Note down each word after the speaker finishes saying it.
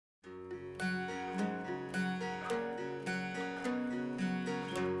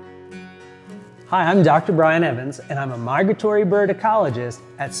Hi, I'm Dr. Brian Evans, and I'm a migratory bird ecologist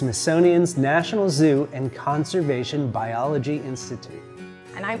at Smithsonian's National Zoo and Conservation Biology Institute.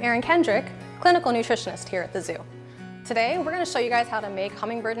 And I'm Erin Kendrick, clinical nutritionist here at the zoo. Today, we're going to show you guys how to make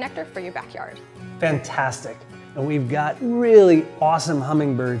hummingbird nectar for your backyard. Fantastic. And we've got really awesome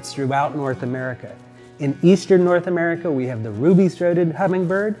hummingbirds throughout North America. In eastern North America, we have the ruby-throated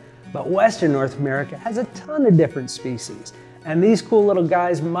hummingbird, but western North America has a ton of different species. And these cool little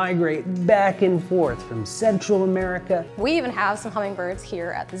guys migrate back and forth from Central America. We even have some hummingbirds here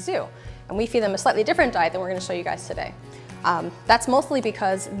at the zoo, and we feed them a slightly different diet than we're going to show you guys today. That's mostly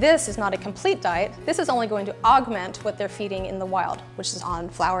because this is not a complete diet. This is only going to augment what they're feeding in the wild, which is on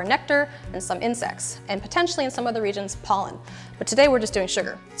flower nectar and some insects, and potentially in some other regions, pollen. But today we're just doing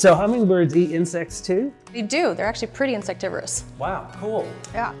sugar. So hummingbirds eat insects too? They do. They're actually pretty insectivorous. Wow, cool.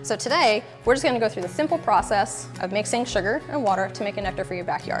 Yeah. So today we're just going to go through the simple process of mixing sugar and water to make a nectar for your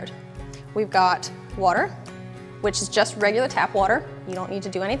backyard. We've got water, which is just regular tap water. You don't need to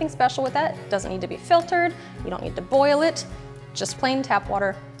do anything special with that. It doesn't need to be filtered. You don't need to boil it. Just plain tap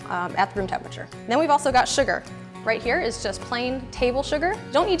water at the room temperature. Then we've also got sugar. Right here is just plain table sugar.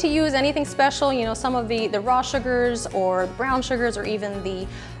 You don't need to use anything special. You know, some of the raw sugars or brown sugars or even the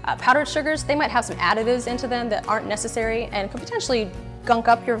powdered sugars, they might have some additives into them that aren't necessary and could potentially gunk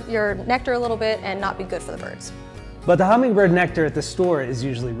up your nectar a little bit and not be good for the birds. But the hummingbird nectar at the store is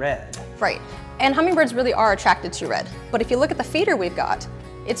usually red. Right. And hummingbirds really are attracted to red. But if you look at the feeder we've got,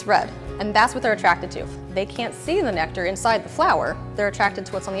 it's red. And that's what they're attracted to. They can't see the nectar inside the flower. They're attracted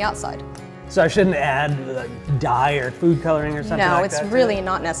to what's on the outside. So I shouldn't add dye or food coloring or something like that? No, it's really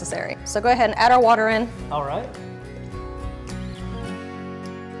not necessary. So go ahead and add our water in. All right.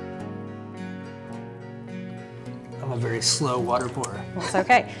 I'm a very slow water pourer. That's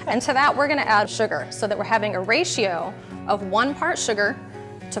okay. And to that, we're going to add sugar so that we're having a ratio of 1 part sugar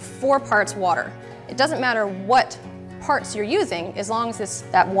to 4 parts water. It doesn't matter what parts you're using as long as it's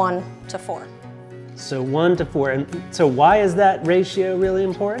that 1 to 4. So 1 to 4. And so why is that ratio really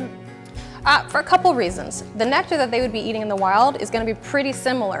important? For a couple reasons. The nectar that they would be eating in the wild is going to be pretty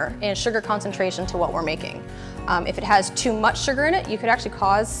similar in sugar concentration to what we're making. If it has too much sugar in it, you could actually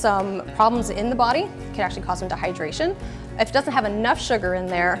cause some problems in the body. It could actually cause some dehydration. If it doesn't have enough sugar in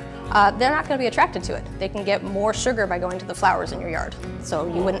there, they're not going to be attracted to it. They can get more sugar by going to the flowers in your yard. So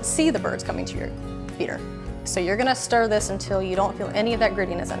you wouldn't see the birds coming to your feeder. So you're going to stir this until you don't feel any of that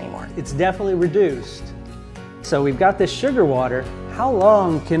grittiness anymore. It's definitely reduced. So we've got this sugar water. How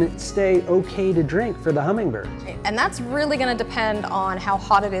long can it stay okay to drink for the hummingbirds? And that's really going to depend on how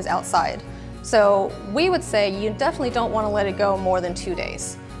hot it is outside. So we would say you definitely don't want to let it go more than 2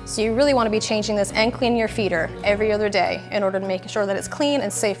 days. So you really want to be changing this and cleaning your feeder every other day in order to make sure that it's clean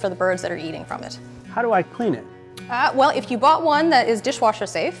and safe for the birds that are eating from it. How do I clean it? Well, if you bought one that is dishwasher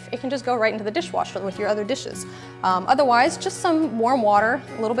safe, it can just go right into the dishwasher with your other dishes. Otherwise, just some warm water,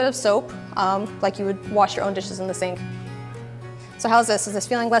 a little bit of soap, like you would wash your own dishes in the sink. So how's this? Is this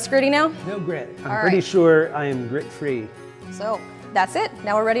feeling less gritty now? No grit. I'm pretty sure I am grit-free. So that's it.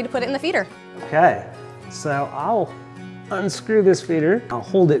 Now we're ready to put it in the feeder. Okay, so I'll unscrew this feeder. I'll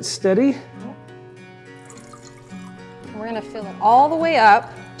hold it steady. And we're going to fill it all the way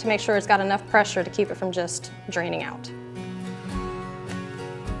up to make sure it's got enough pressure to keep it from just draining out.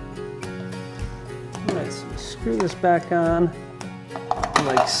 All right, so screw this back on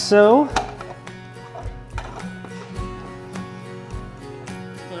like so.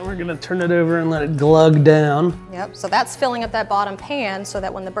 And we're gonna turn it over and let it glug down. Yep, so that's filling up that bottom pan so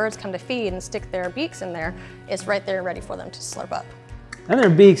that when the birds come to feed and stick their beaks in there, it's right there ready for them to slurp up. And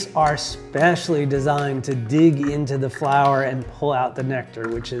their beaks are specially designed to dig into the flower and pull out the nectar,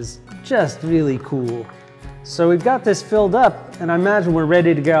 which is just really cool. So we've got this filled up, and I imagine we're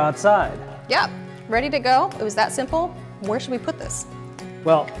ready to go outside. Yep, ready to go. It was that simple. Where should we put this?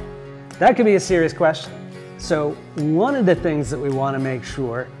 Well, that could be a serious question. So one of the things that we want to make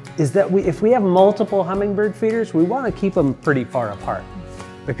sure is that if we have multiple hummingbird feeders, we want to keep them pretty far apart.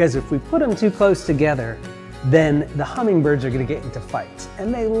 Because if we put them too close together, then the hummingbirds are going to get into fights.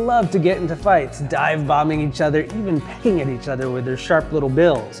 And they love to get into fights, dive bombing each other, even pecking at each other with their sharp little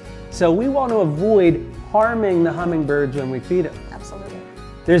bills. So we want to avoid harming the hummingbirds when we feed them. Absolutely.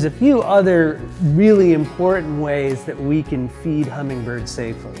 There's a few other really important ways that we can feed hummingbirds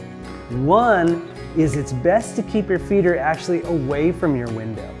safely. One is it's best to keep your feeder actually away from your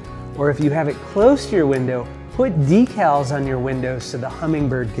window. Or if you have it close to your window, put decals on your window so the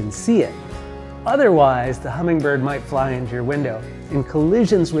hummingbird can see it. Otherwise, the hummingbird might fly into your window, and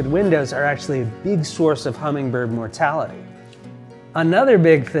collisions with windows are actually a big source of hummingbird mortality. Another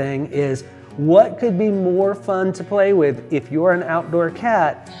big thing is What could be more fun to play with if you're an outdoor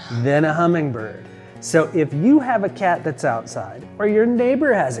cat than a hummingbird? So if you have a cat that's outside, or your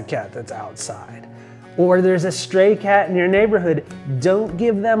neighbor has a cat that's outside, or there's a stray cat in your neighborhood, don't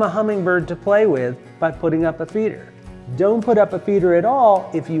give them a hummingbird to play with by putting up a feeder. Don't put up a feeder at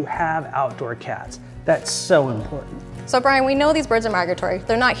all if you have outdoor cats. That's so important. So Brian, we know these birds are migratory.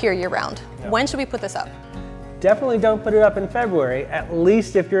 They're not here year round. No. When should we put this up? Definitely don't put it up in February, at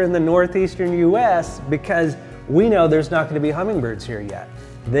least if you're in the northeastern US, because we know there's not going to be hummingbirds here yet.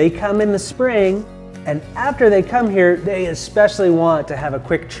 They come in the spring, and after they come here, they especially want to have a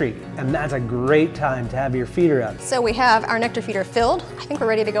quick treat, and that's a great time to have your feeder up. So we have our nectar feeder filled. I think we're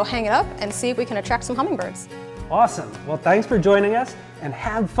ready to go hang it up and see if we can attract some hummingbirds. Awesome. Well, thanks for joining us, and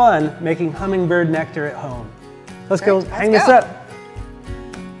have fun making hummingbird nectar at home. Let's go hang this up.